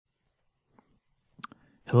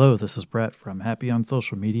Hello, this is Brett from Happy on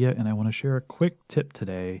Social Media, and I want to share a quick tip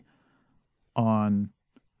today on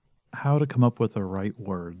how to come up with the right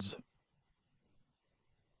words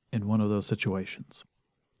in one of those situations.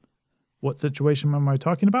 What situation am I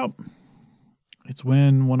talking about? It's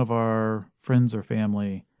when one of our friends or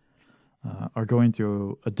family are going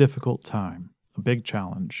through a difficult time, a big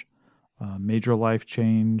challenge, a major life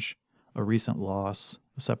change, a recent loss,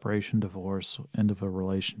 a separation, divorce, end of a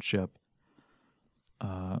relationship.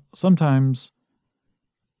 Sometimes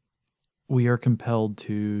we are compelled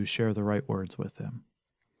to share the right words with them.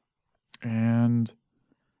 And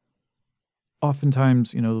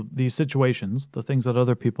oftentimes, these situations, the things that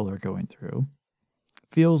other people are going through,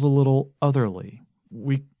 feels a little otherly.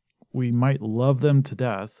 We might love them to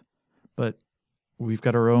death, but we've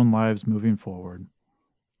got our own lives moving forward.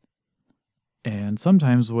 And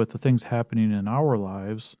sometimes with the things happening in our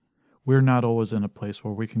lives, we're not always in a place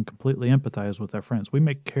where we can completely empathize with our friends. We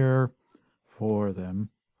may care for them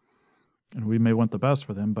and we may want the best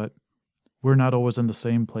for them, but we're not always in the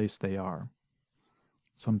same place they are.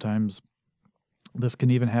 Sometimes this can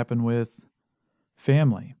even happen with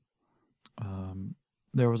family.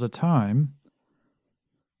 There was a time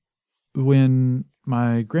when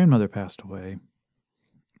my grandmother passed away,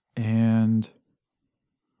 and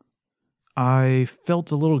I felt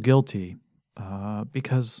a little guilty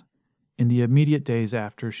because in the immediate days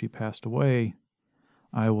after she passed away,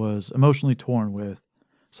 I was emotionally torn with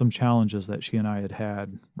some challenges that she and I had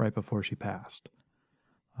had right before she passed.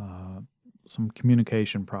 Some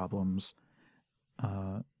communication problems.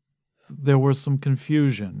 There was some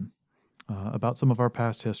confusion about some of our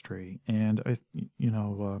past history, and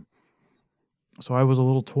so I was a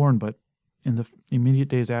little torn. But in the immediate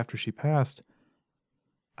days after she passed,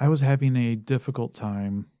 I was having a difficult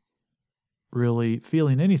time really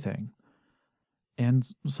feeling anything. And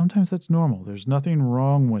sometimes that's normal. There's nothing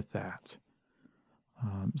wrong with that.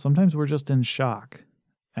 Sometimes we're just in shock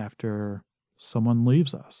after someone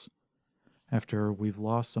leaves us, after we've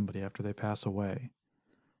lost somebody, after they pass away.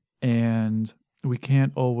 And we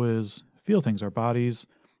can't always feel things. Our bodies,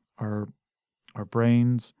 our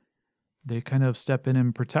brains, they kind of step in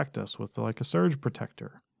and protect us with like a surge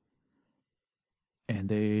protector. And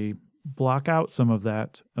they block out some of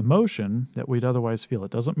that emotion that we'd otherwise feel.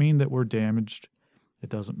 It doesn't mean that we're damaged. It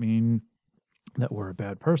doesn't mean that we're a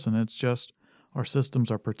bad person. It's just our systems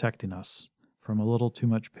are protecting us from a little too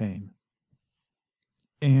much pain.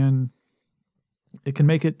 And it can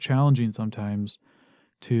make it challenging sometimes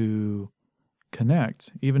to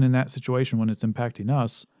connect, even in that situation when it's impacting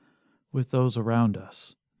us, with those around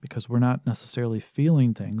us, because we're not necessarily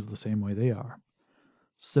feeling things the same way they are.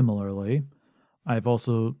 Similarly, I've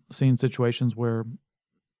also seen situations where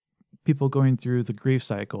people going through the grief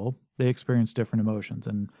cycle, they experience different emotions.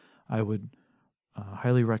 And I would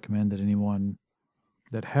highly recommend that anyone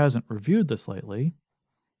that hasn't reviewed this lately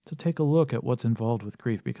to take a look at what's involved with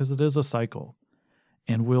grief, because it is a cycle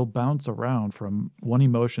and will bounce around from one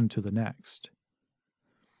emotion to the next.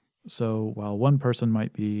 So while one person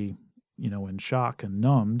might be, in shock and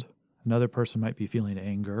numbed, another person might be feeling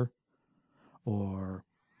anger or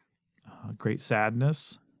great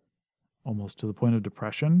sadness, almost to the point of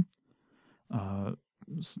depression.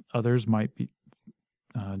 Others might be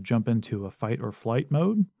jump into a fight or flight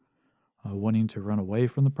mode, wanting to run away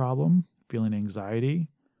from the problem, feeling anxiety.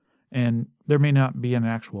 And there may not be an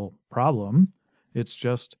actual problem. It's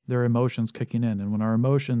just their emotions kicking in. And when our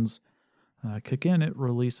emotions kick in, it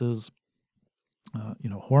releases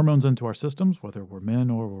hormones into our systems, whether we're men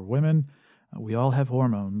or we're women. We all have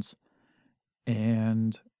hormones.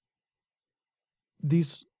 And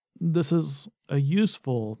this is a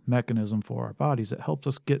useful mechanism for our bodies. It helps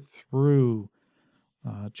us get through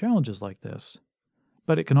challenges like this.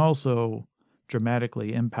 But it can also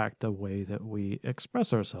dramatically impact the way that we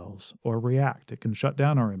express ourselves or react. It can shut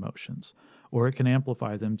down our emotions, or it can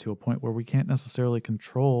amplify them to a point where we can't necessarily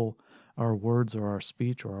control our words or our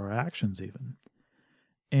speech or our actions even.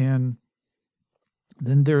 And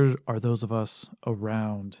then there are those of us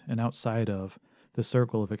around and outside of the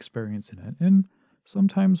circle of experiencing it. And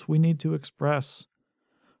sometimes we need to express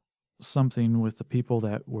something with the people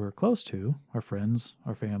that we're close to, our friends,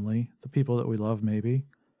 our family, the people that we love maybe,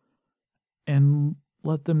 and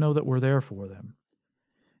let them know that we're there for them.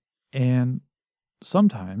 And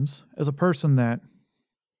sometimes, as a person that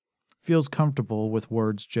feels comfortable with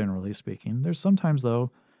words, generally speaking, there's sometimes,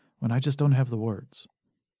 though, when I just don't have the words.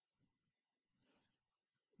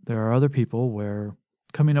 There are other people where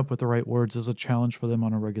coming up with the right words is a challenge for them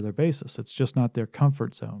on a regular basis. It's just not their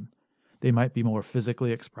comfort zone. They might be more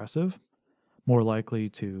physically expressive, more likely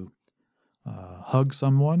to hug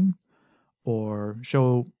someone, or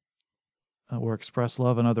show or express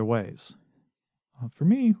love in other ways. For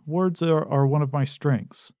me, words are one of my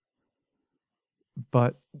strengths,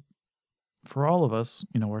 but for all of us,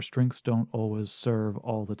 our strengths don't always serve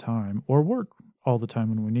all the time or work all the time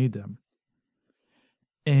when we need them.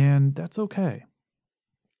 And that's okay.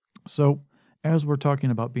 So, as we're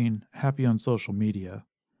talking about being happy on social media,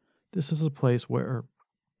 this is a place where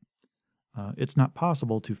it's not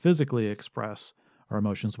possible to physically express our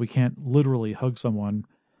emotions. We can't literally hug someone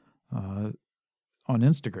uh, on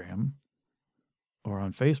Instagram or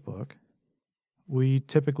on Facebook. We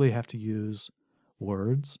typically have to use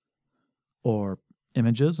words or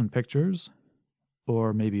images and pictures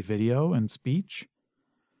or maybe video and speech.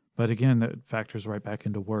 But again, that factors right back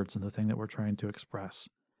into words and the thing that we're trying to express.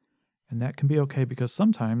 And that can be okay because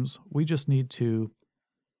sometimes we just need to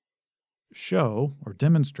show or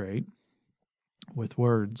demonstrate with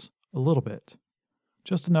words a little bit,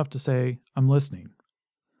 just enough to say, I'm listening,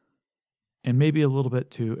 and maybe a little bit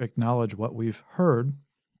to acknowledge what we've heard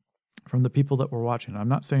from the people that we're watching. I'm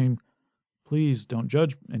not saying, please don't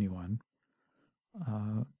judge anyone,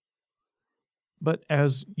 but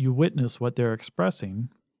as you witness what they're expressing,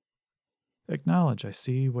 acknowledge, I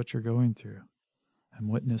see what you're going through. I'm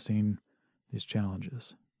witnessing these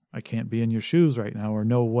challenges. I can't be in your shoes right now or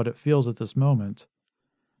know what it feels at this moment,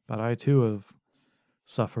 but I too have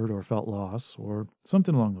suffered or felt loss or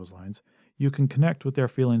something along those lines. You can connect with their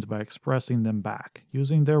feelings by expressing them back,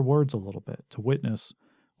 using their words a little bit to witness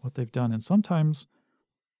what they've done. And sometimes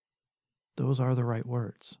those are the right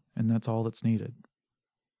words, and that's all that's needed.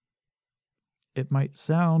 It might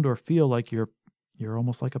sound or feel like you're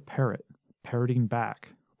almost like a parrot, parroting back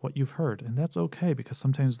what you've heard, and that's okay because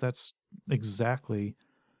sometimes that's exactly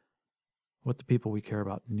what the people we care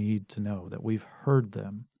about need to know, that we've heard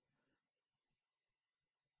them.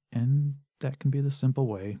 And that can be the simple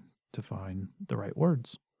way to find the right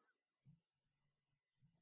words.